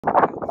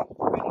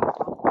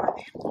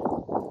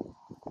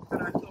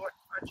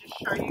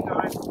show you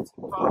guys what's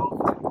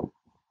involved in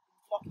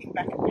blocking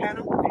back a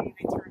panel. Now you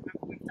need to remember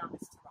we've done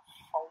this to the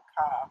whole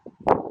car.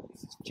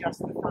 This is just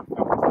the front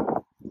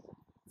bumper.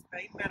 It's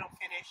been metal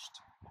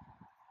finished.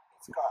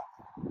 It's got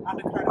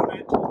undercoat on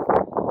it,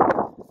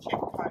 check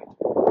coat.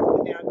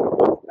 And now I'm going to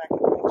block it back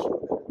and make sure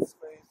that it's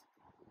smooth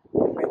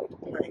and ready to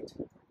paint.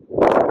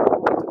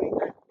 While doing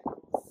that,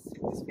 I'll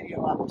set this video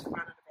up to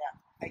run at about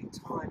 8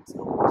 times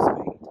normal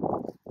speed.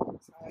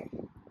 So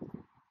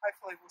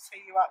hopefully we'll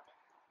see you up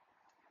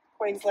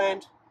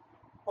Queensland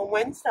on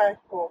Wednesday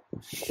or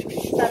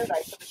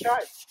Saturday for the show.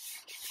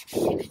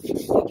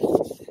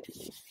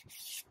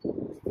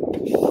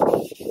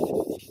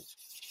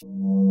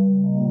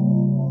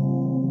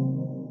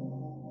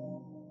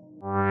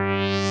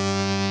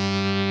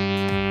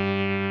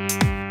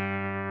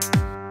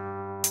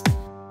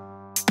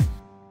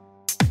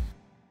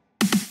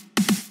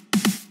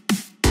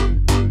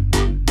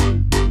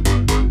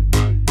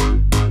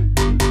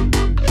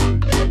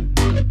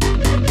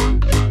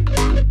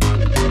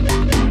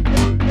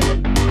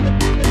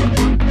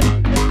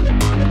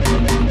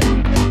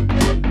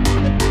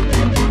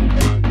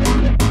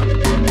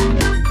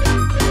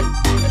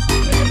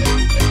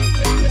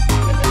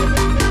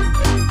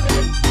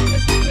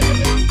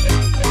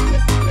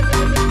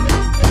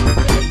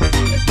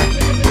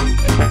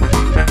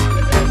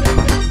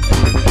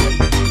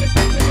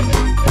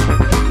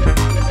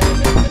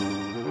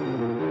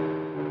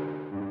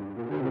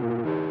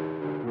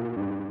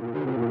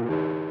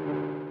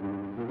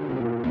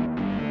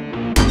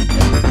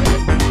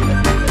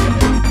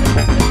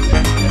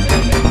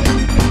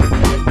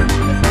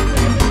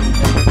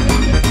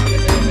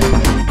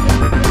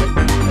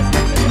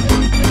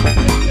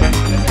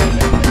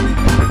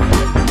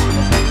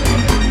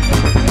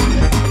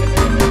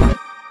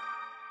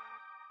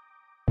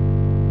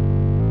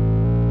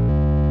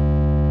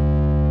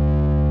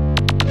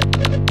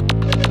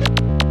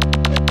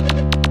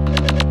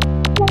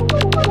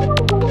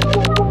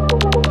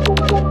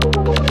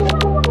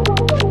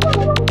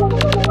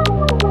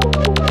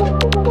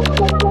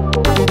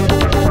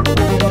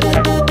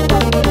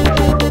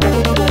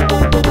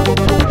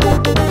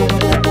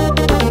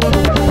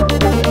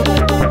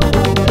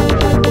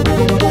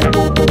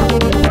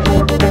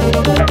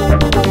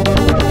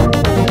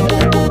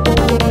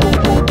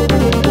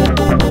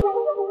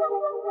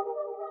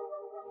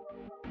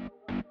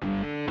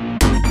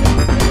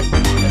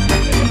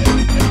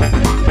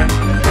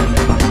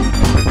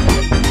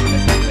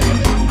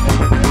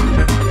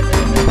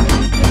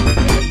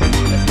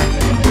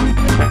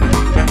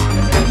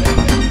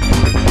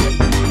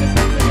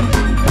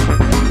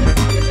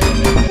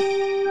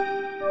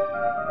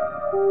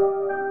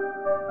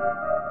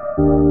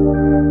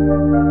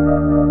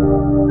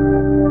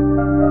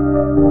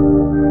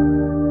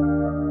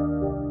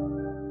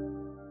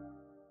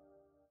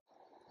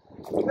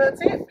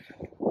 That's it,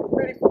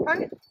 ready for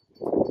paint.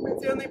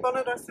 It's the only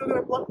bonnet I still got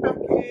to block back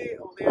here,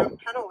 or the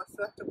panel I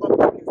still have to block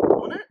back is the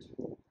bonnet,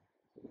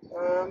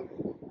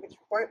 which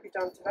won't be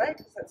done today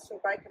because that's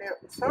still baking out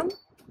in the sun.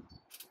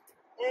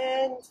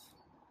 And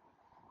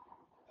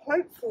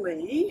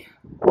hopefully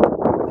the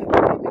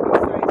humidity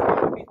stays down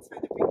a bit so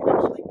that we can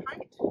actually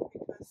paint,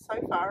 because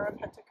so far I've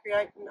had to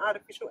create an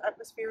artificial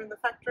atmosphere in the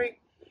factory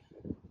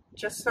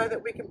just so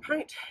that we can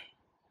paint.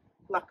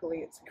 Luckily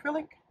it's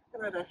acrylic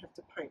and I don't have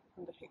to paint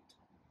under heat.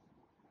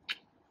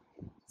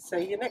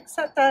 See you next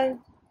Saturday.